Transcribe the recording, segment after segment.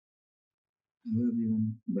Hello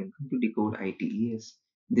everyone, welcome to Decode ITES.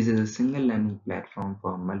 This is a single learning platform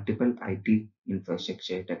for multiple IT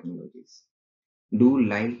infrastructure technologies. Do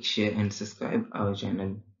like, share and subscribe our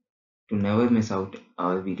channel to never miss out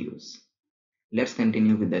our videos. Let's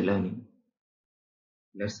continue with the learning.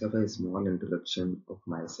 Let's have a small introduction of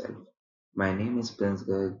myself. My name is Prince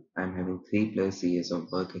Garg. I'm having 3+ years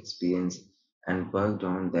of work experience and worked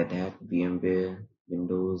on Red Hat, VMware,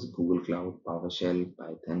 Windows, Google Cloud, PowerShell,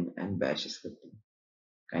 Python and Bash scripting.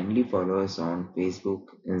 Kindly follow us on Facebook,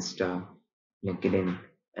 Insta, LinkedIn,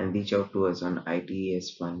 and reach out to us on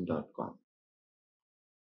itesfund.com.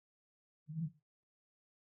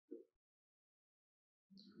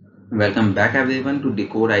 Welcome back everyone to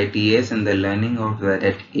Decode ITS and the learning of Red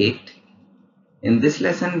Hat 8. In this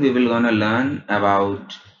lesson, we will gonna learn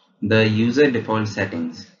about the user default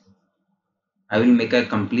settings. I will make a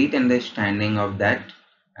complete understanding of that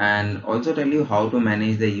and also tell you how to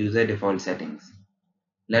manage the user default settings.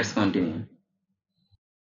 Let's continue.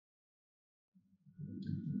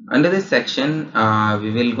 Under this section,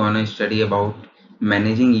 we will gonna study about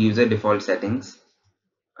managing user default settings.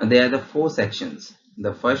 There are the 4 sections.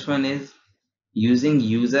 The first one is using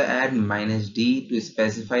useradd -d to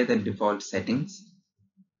specify the default settings.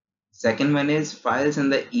 Second one is files in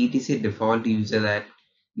the etc default useradd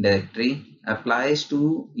directory applies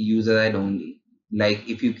to useradd only. Like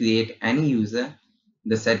if you create any user,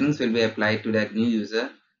 the settings will be applied to that new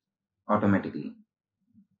user automatically.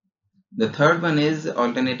 The third one is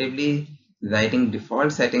alternatively writing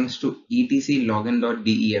default settings to etc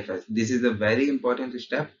login.defs. This is a very important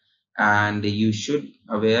step and you should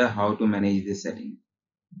aware how to manage this setting.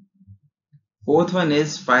 Fourth one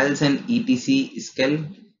is files and etc skill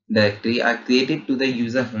directory are created to the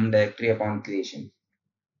user home directory upon creation.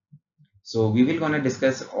 So we will gonna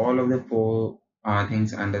discuss all of the 4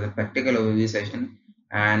 things under the practical overview session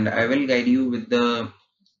and I will guide you with the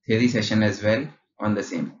theory session as well on the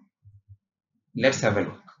same. Let's have a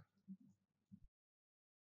look.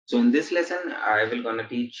 So in this lesson, I will gonna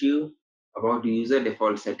teach you about user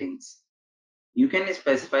default settings. You can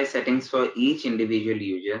specify settings for each individual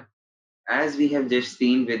user as we have just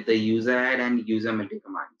seen with the useradd and user multi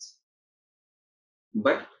commands.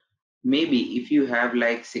 But maybe if you have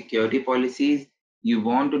like security policies, you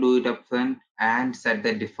want to do it upfront and set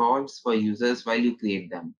the defaults for users while you create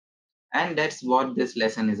them. And that's what this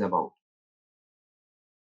lesson is about.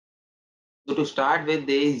 So to start with,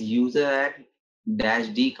 there is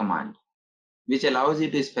useradd-d command, which allows you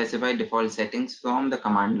to specify default settings from the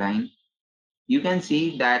command line. You can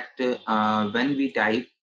see that when we type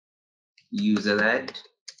useradd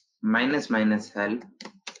 --help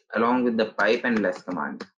along with the pipe and less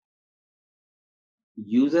command,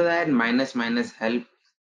 useradd --help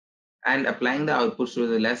and applying the outputs to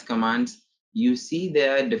the less commands, you see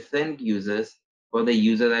there are different users for the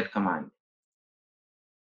useradd command.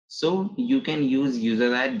 So you can use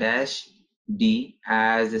useradd-d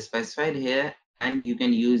as specified here, and you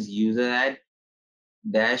can use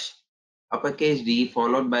useradd-uppercase d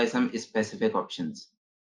followed by some specific options.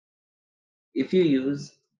 If you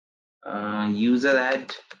use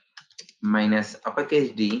useradd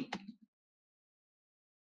 -uppercase d,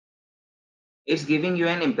 it's giving you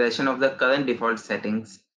an impression of the current default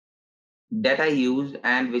settings that are used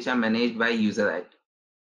and which are managed by useradd.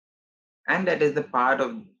 And that is the part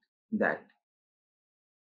of that.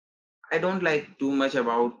 I don't like too much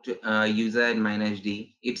about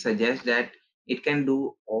useradd-d. It suggests that it can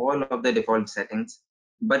do all of the default settings,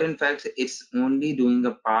 but in fact, it's only doing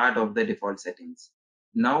a part of the default settings.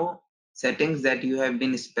 Now, settings that you have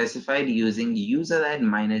been specified using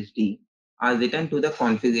useradd-d are written to the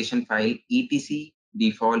configuration file etc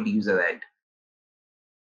default useradd.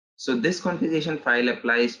 So this configuration file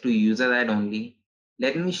applies to useradd only.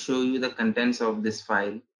 Let me show you the contents of this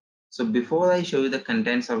file. So before I show you the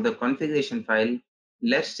contents of the configuration file,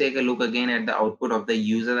 let's take a look again at the output of the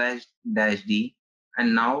useradd-d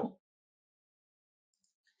and now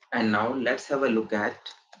let's have a look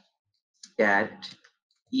at cat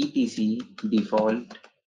etc default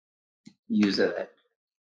useradd.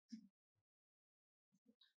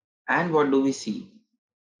 And what do we see?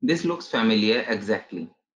 This looks familiar exactly.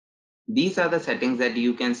 These are the settings that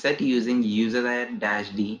you can set using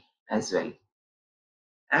useradd-d as well.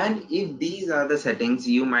 And if these are the settings,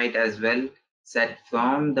 you might as well set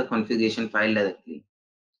from the configuration file directly.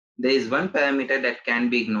 There is one parameter that can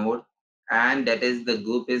be ignored, and that is the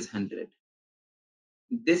group is 100.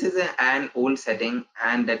 This is an old setting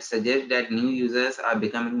and that suggests that new users are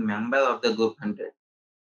becoming member of the group 100,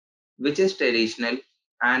 which is traditional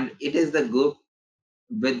and it is the group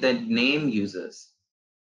with the name users.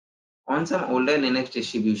 On some older Linux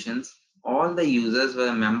distributions, all the users were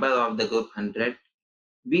a member of the group 100.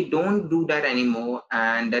 We don't do that anymore,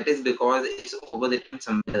 and that is because it's overwritten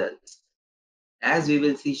somewhere else, as we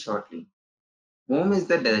will see shortly. Home is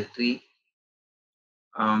the directory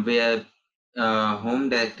where home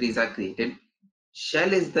directories are created.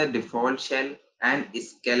 Shell is the default shell, and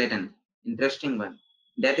skeleton, interesting one.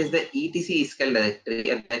 That is the etc shell directory,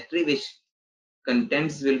 a directory which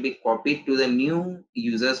contents will be copied to the new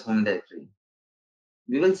user's home directory.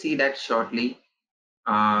 We will see that shortly.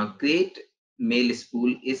 Create mail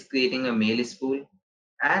spool is creating a mail spool,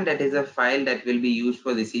 and that is a file that will be used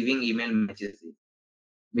for receiving email messages.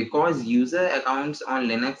 Because user accounts on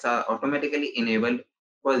Linux are automatically enabled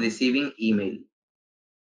for receiving email.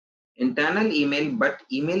 Internal email, but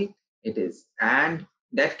email it is, and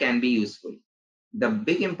that can be useful. The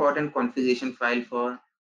big important configuration file for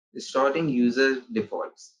starting user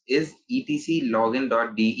defaults is etc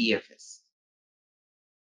login.defs,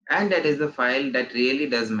 and that is the file that really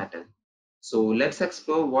does matter. So let's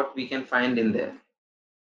explore what we can find in there.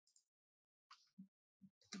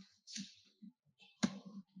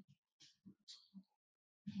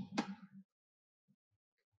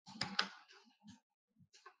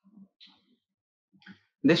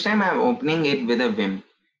 This time I'm opening it with a Vim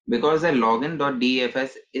because the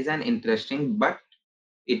login.defs is an interesting, but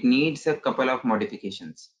it needs a couple of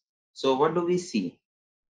modifications. So what do we see?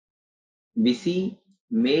 We see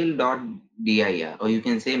mail.dir, or you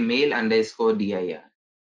can say mail underscore dir.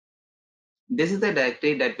 This is the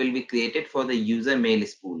directory that will be created for the user mail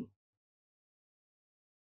spool.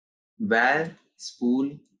 Var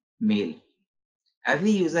spool mail.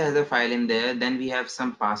 Every user has a file in there. Then we have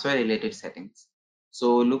some password related settings.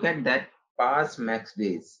 So look at that. Pass max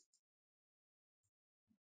days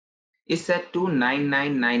is set to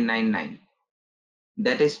 99999.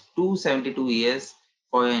 That is 272 years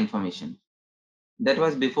for your information. That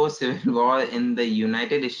was before civil war in the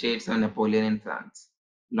United States or Napoleon in France.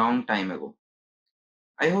 Long time ago.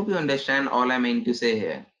 I hope you understand all I mean to say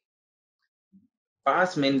here.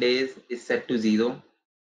 Pass min days is set to 0,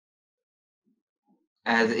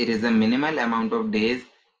 as it is the minimal amount of days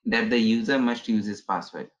that the user must use his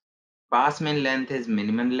password. Pass min length is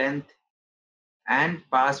minimum length, and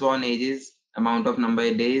pass warn age is amount of number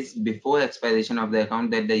of days before expiration of the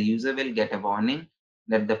account that the user will get a warning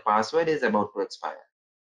that the password is about to expire.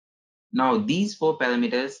 Now these four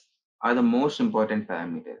parameters are the most important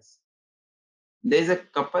parameters. There's a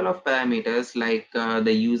couple of parameters like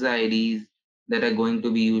the user IDs that are going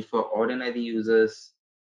to be used for ordinary users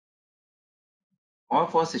or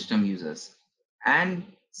for system users, and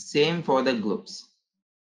same for the groups.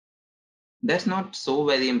 That's not so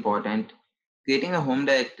very important. Creating a home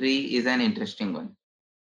directory is an interesting one.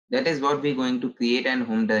 That is what we're going to create an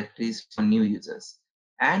home directories for new users.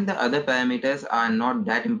 And the other parameters are not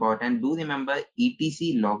that important. Do remember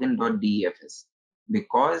etc login.defs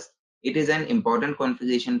because it is an important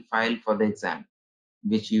configuration file for the exam,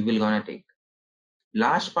 which you will gonna take.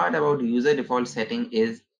 Last part about user default setting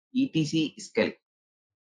is etc scale.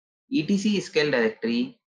 etc scale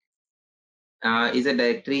directory is a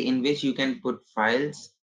directory in which you can put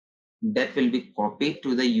files that will be copied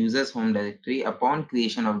to the user's home directory upon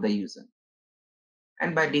creation of the user.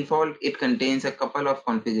 And by default, it contains a couple of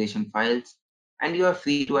configuration files, and you are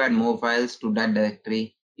free to add more files to that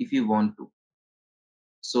directory if you want to.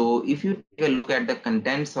 So if you take a look at the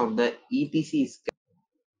contents of the etc script,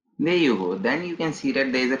 there you go. Then you can see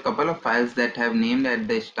that there is a couple of files that have named at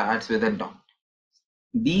the starts with a dot.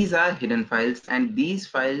 These are hidden files, and these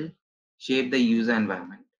files shape the user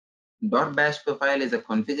environment. .bash profile is a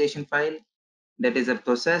configuration file that is a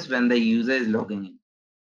process when the user is logging in.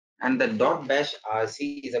 And the .bash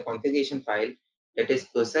rc is a configuration file that is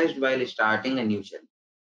processed while starting a new shell.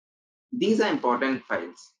 These are important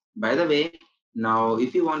files. By the way, now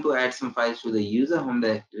if you want to add some files to the user home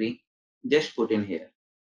directory, just put in here.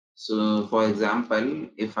 So for example,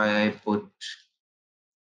 if I put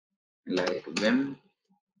like vim,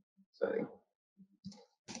 sorry,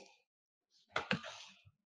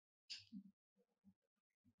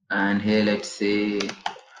 and here let's say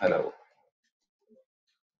hello.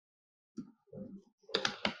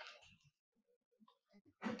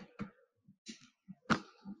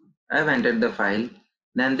 I've entered the file,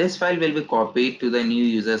 then this file will be copied to the new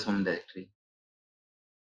user's home directory.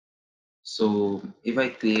 So if I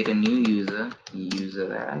create a new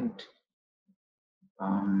useradd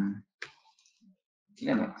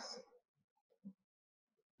Linux,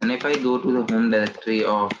 and if I go to the home directory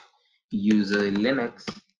of user Linux,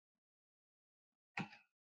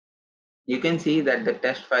 you can see that the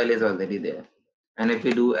test file is already there. And if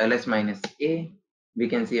we do ls -a, we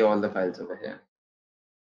can see all the files over here.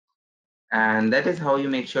 And that is how you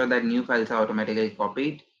make sure that new files are automatically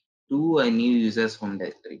copied to a new user's home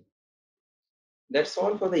directory. That's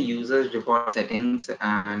all for the user's default settings,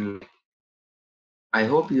 and I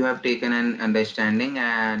hope you have taken an understanding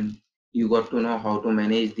and you got to know how to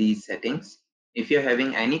manage these settings. If you're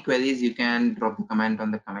having any queries, you can drop a comment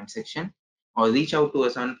on the comment section or reach out to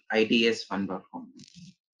us on itesfun.com.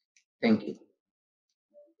 Thank you.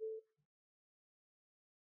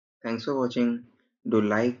 Thanks for watching. Do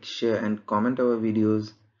like, share and comment our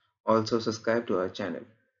videos. Also subscribe to our channel.